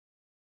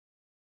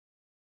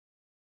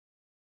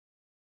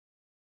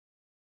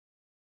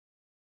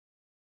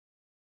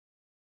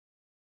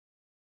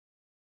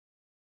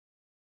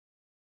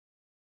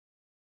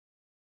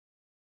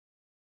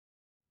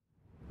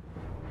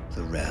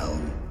The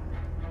realm.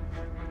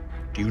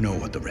 Do you know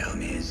what the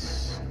realm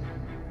is?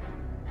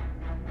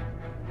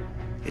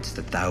 It's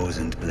the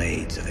 1,000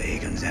 blades of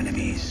Aegon's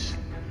enemies.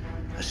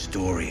 A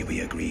story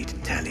we agreed to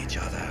tell each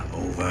other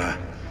over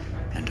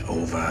and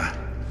over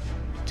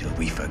till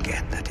we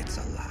forget that it's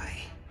a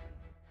lie.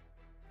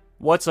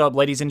 What's up,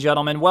 ladies and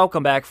gentlemen?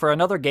 Welcome back for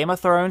another Game of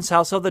Thrones,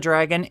 House of the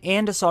Dragon,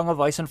 and A Song of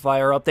Ice and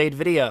Fire update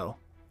video.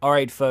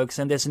 Alright folks,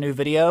 in this new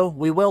video,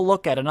 we will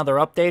look at another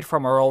update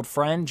from our old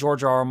friend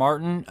George R. R.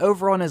 Martin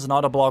over on his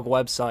NotABlog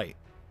website.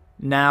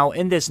 Now,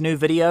 in this new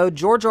video,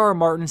 George R. R.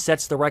 Martin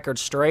sets the record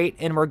straight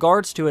in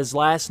regards to his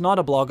last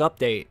NotABlog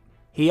update.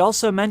 He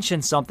also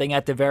mentioned something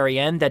at the very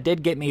end that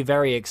did get me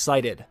very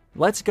excited.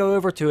 Let's go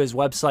over to his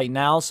website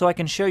now so I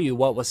can show you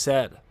what was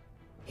said.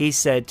 He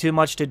said, "Too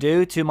much to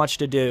do, too much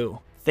to do.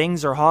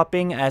 Things are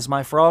hopping as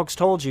my frogs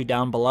told you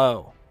down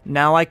below."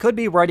 Now, I could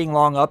be writing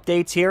long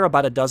updates here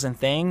about a dozen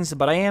things,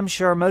 but I am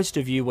sure most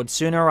of you would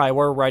sooner I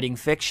were writing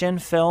fiction,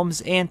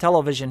 films, and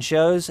television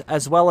shows,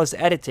 as well as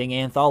editing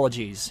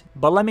anthologies.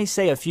 But let me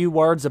say a few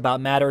words about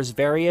matters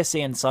various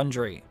and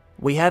sundry.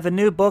 We have a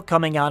new book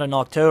coming out in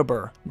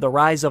October, The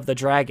Rise of the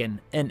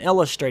Dragon, an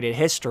illustrated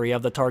history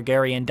of the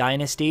Targaryen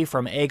dynasty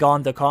from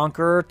Aegon the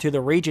Conqueror to the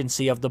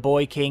regency of the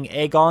boy king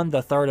Aegon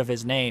III of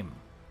his name.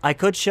 I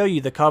could show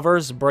you the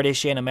covers,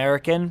 British and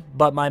American,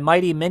 but my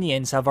mighty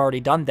minions have already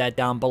done that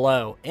down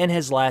below, in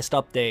his last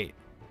update.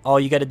 All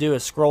you gotta do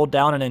is scroll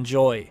down and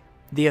enjoy.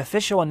 The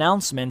official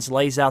announcements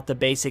lays out the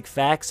basic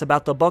facts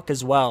about the book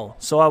as well,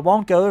 so I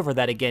won't go over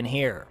that again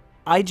here.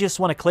 I just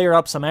want to clear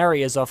up some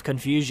areas of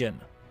confusion.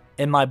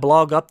 In my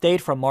blog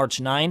update from March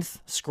 9th,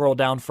 scroll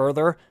down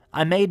further,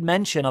 I made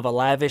mention of a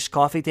lavish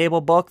coffee table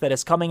book that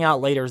is coming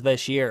out later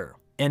this year.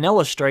 An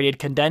illustrated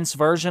condensed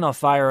version of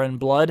Fire and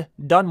Blood,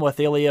 done with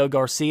Elio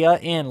Garcia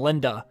and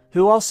Linda,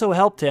 who also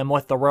helped him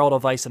with The World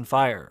of Ice and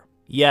Fire.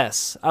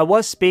 Yes, I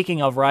was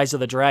speaking of Rise of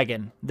the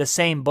Dragon, the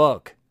same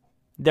book.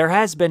 There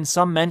has been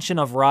some mention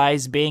of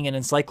Rise being an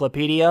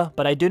encyclopedia,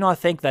 but I do not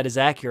think that is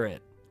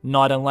accurate.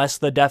 Not unless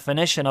the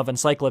definition of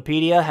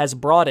encyclopedia has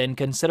broadened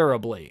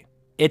considerably.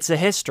 It's a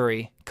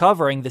history,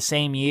 covering the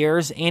same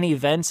years and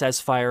events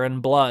as Fire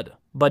and Blood,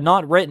 but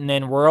not written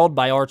in world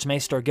by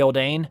Archmaester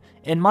Gildain,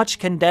 and much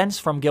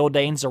condensed from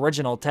Gildain's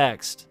original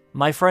text.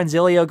 My friends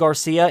Elio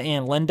Garcia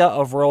and Linda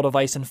of World of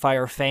Ice and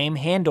Fire fame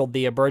handled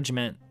the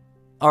abridgment.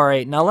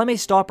 Alright, now let me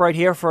stop right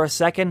here for a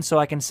second so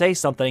I can say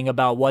something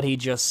about what he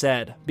just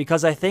said,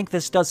 because I think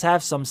this does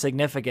have some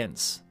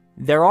significance.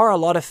 There are a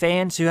lot of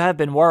fans who have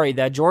been worried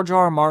that George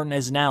R. R. Martin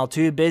is now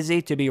too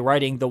busy to be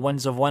writing The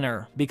Winds of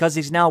Winter, because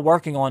he's now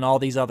working on all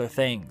these other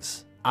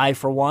things. I,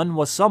 for one,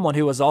 was someone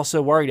who was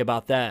also worried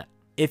about that.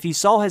 If you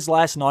saw his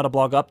last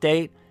NotABlog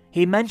update,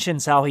 he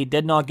mentions how he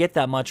did not get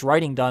that much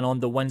writing done on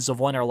The Winds of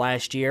Winter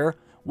last year,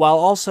 while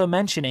also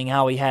mentioning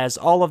how he has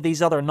all of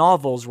these other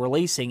novels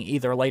releasing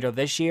either later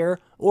this year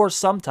or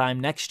sometime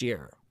next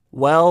year.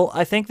 Well,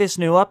 I think this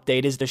new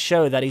update is to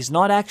show that he's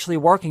not actually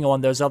working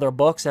on those other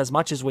books as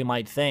much as we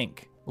might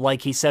think.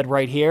 Like he said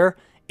right here,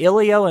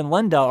 Elio and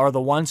Linda are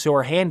the ones who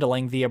are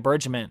handling the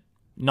abridgment.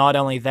 Not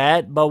only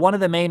that, but one of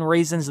the main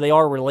reasons they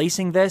are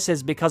releasing this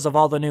is because of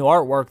all the new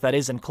artwork that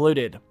is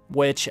included,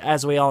 which,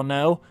 as we all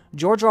know,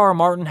 George R. R.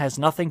 Martin has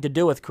nothing to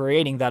do with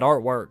creating that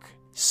artwork.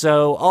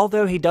 So,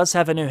 although he does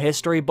have a new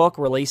history book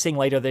releasing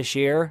later this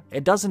year,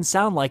 it doesn't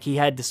sound like he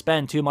had to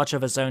spend too much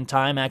of his own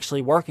time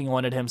actually working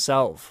on it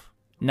himself.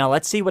 Now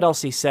let's see what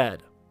else he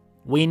said.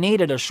 "We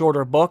needed a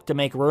shorter book to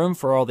make room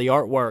for all the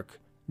artwork.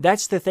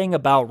 That's the thing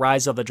about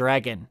Rise of the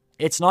Dragon.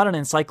 It's not an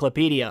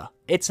encyclopedia,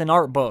 it's an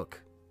art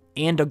book.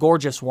 And a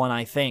gorgeous one,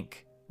 I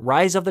think.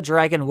 Rise of the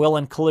Dragon will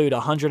include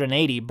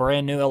 180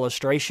 brand new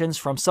illustrations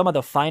from some of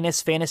the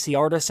finest fantasy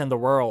artists in the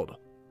world.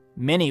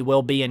 Many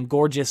will be in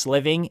gorgeous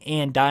living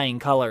and dying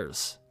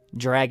colors.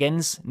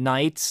 Dragons,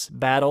 knights,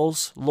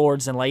 battles,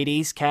 lords and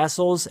ladies,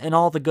 castles, and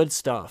all the good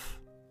stuff.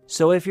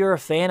 So if you're a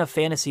fan of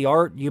fantasy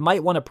art, you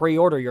might want to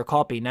pre-order your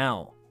copy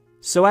now."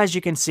 So as you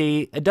can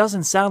see, it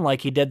doesn't sound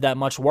like he did that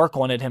much work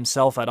on it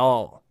himself at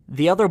all.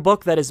 The other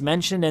book that is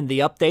mentioned in the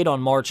update on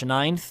March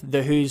 9th,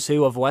 The Who's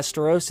Who of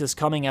Westeros, is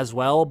coming as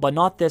well, but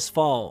not this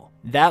fall.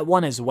 That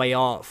one is way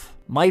off.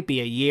 Might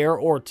be a year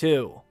or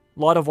two.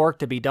 Lot of work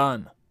to be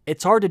done.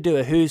 It's hard to do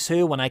a who's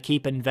who when I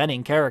keep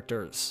inventing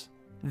characters.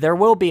 There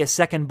will be a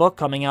second book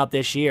coming out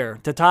this year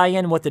to tie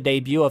in with the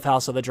debut of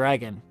House of the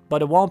Dragon,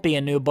 but it won't be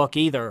a new book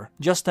either,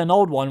 just an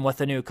old one with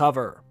a new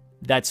cover.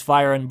 That's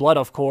Fire and Blood,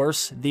 of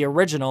course, the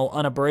original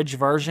unabridged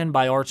version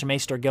by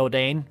Archmaester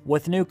Gildain,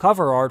 with new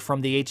cover art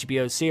from the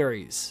HBO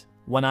series.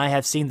 When I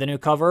have seen the new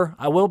cover,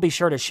 I will be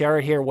sure to share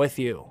it here with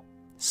you.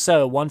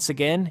 So, once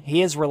again,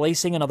 he is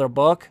releasing another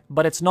book,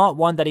 but it's not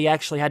one that he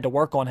actually had to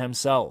work on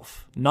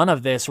himself. None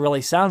of this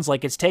really sounds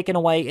like it's taken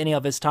away any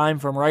of his time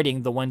from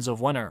writing The Winds of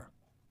Winter.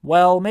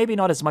 Well, maybe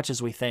not as much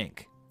as we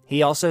think.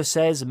 He also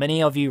says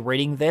many of you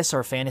reading this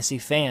are fantasy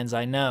fans,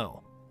 I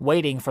know.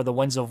 Waiting for The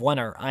Winds of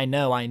Winter, I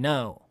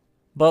know.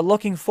 But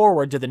looking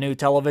forward to the new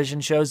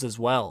television shows as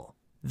well.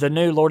 The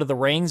new Lord of the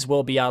Rings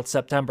will be out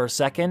September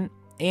 2nd,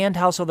 and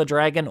House of the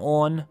Dragon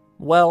on,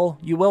 well,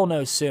 you will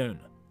know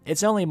soon.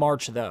 It's only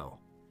March though.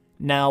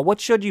 Now, what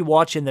should you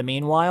watch in the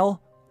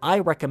meanwhile? I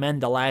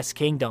recommend The Last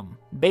Kingdom,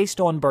 based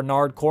on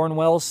Bernard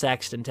Cornwell's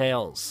Saxton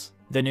Tales.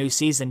 The new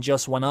season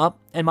just went up,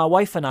 and my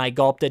wife and I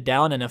gulped it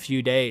down in a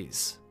few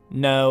days.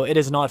 No, it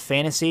is not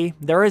fantasy.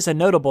 There is a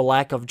notable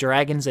lack of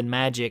dragons and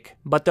magic,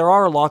 but there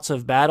are lots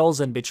of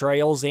battles and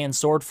betrayals and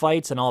sword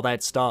fights and all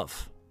that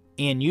stuff.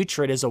 Ian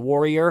Uhtred is a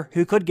warrior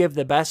who could give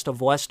the best of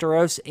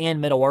Westeros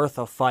and Middle-earth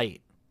a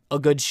fight. A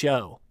good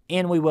show,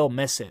 and we will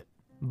miss it.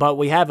 But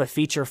we have a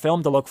feature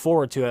film to look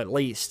forward to at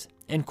least,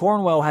 and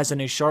Cornwell has a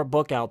new sharp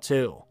book out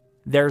too.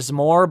 There's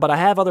more, but I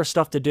have other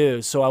stuff to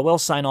do, so I will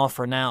sign off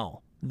for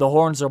now. The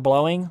horns are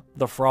blowing,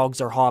 the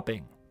frogs are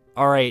hopping.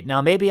 Alright,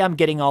 now maybe I'm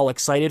getting all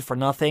excited for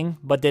nothing,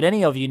 but did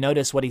any of you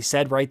notice what he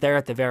said right there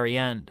at the very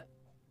end?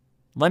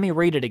 Let me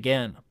read it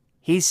again.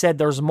 He said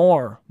there's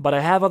more, but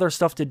I have other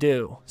stuff to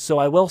do, so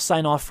I will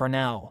sign off for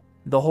now.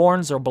 The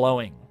horns are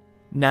blowing.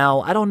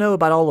 Now, I don't know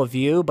about all of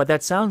you, but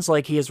that sounds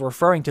like he is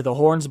referring to the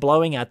horns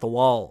blowing at the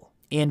wall.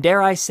 And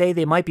dare I say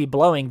they might be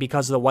blowing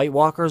because the White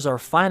Walkers are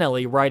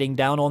finally riding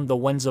down on the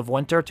winds of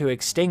winter to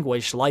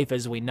extinguish life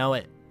as we know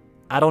it.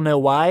 I don't know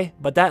why,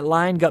 but that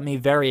line got me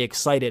very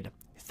excited,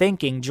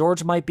 thinking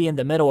George might be in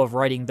the middle of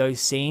writing those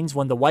scenes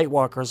when the White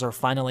Walkers are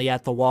finally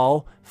at the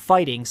wall,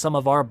 fighting some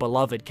of our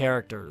beloved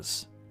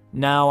characters.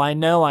 Now, I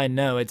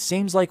know, it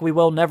seems like we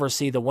will never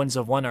see the winds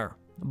of winter,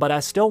 but I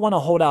still want to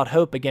hold out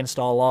hope against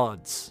all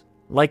odds.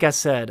 Like I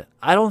said,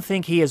 I don't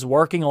think he is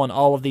working on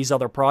all of these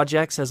other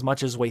projects as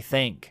much as we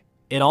think.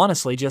 It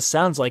honestly just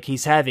sounds like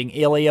he's having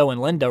Elio and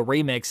Linda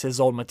remix his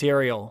old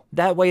material.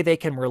 That way they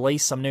can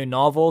release some new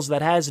novels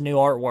that has new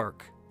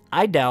artwork.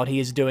 I doubt he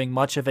is doing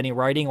much of any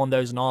writing on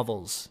those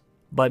novels.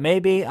 But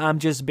maybe I'm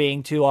just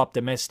being too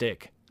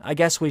optimistic. I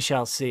guess we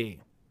shall see.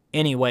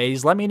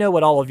 Anyways, let me know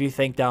what all of you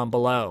think down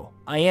below.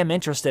 I am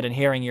interested in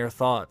hearing your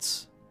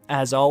thoughts.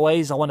 As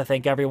always, I want to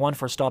thank everyone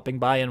for stopping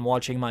by and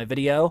watching my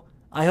video.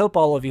 I hope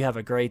all of you have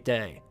a great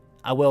day.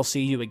 I will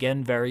see you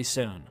again very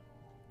soon.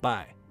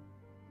 Bye.